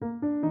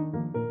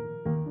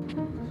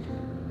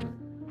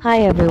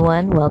Hi,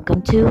 everyone.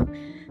 Welcome to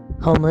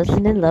Homeless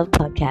and in Love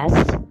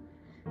podcast.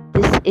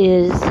 This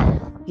is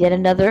yet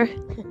another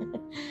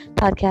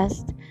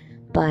podcast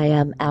by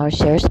Our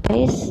Share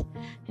Space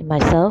and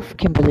myself,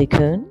 Kimberly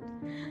Kuhn.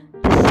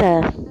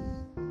 This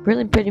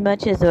really pretty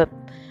much is a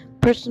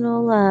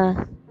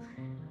personal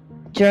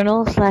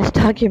journal /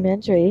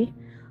 documentary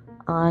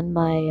on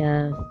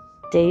my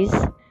days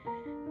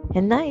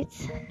and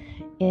nights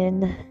in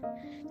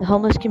the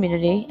homeless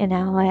community and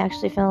how I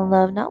actually fell in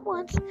love not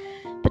once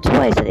but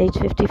twice at age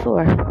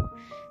 54.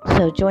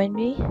 So join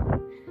me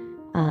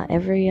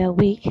every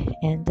week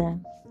and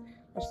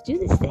let's do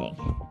this thing.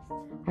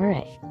 All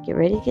right, get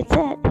ready, get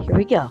set. Here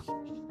we go.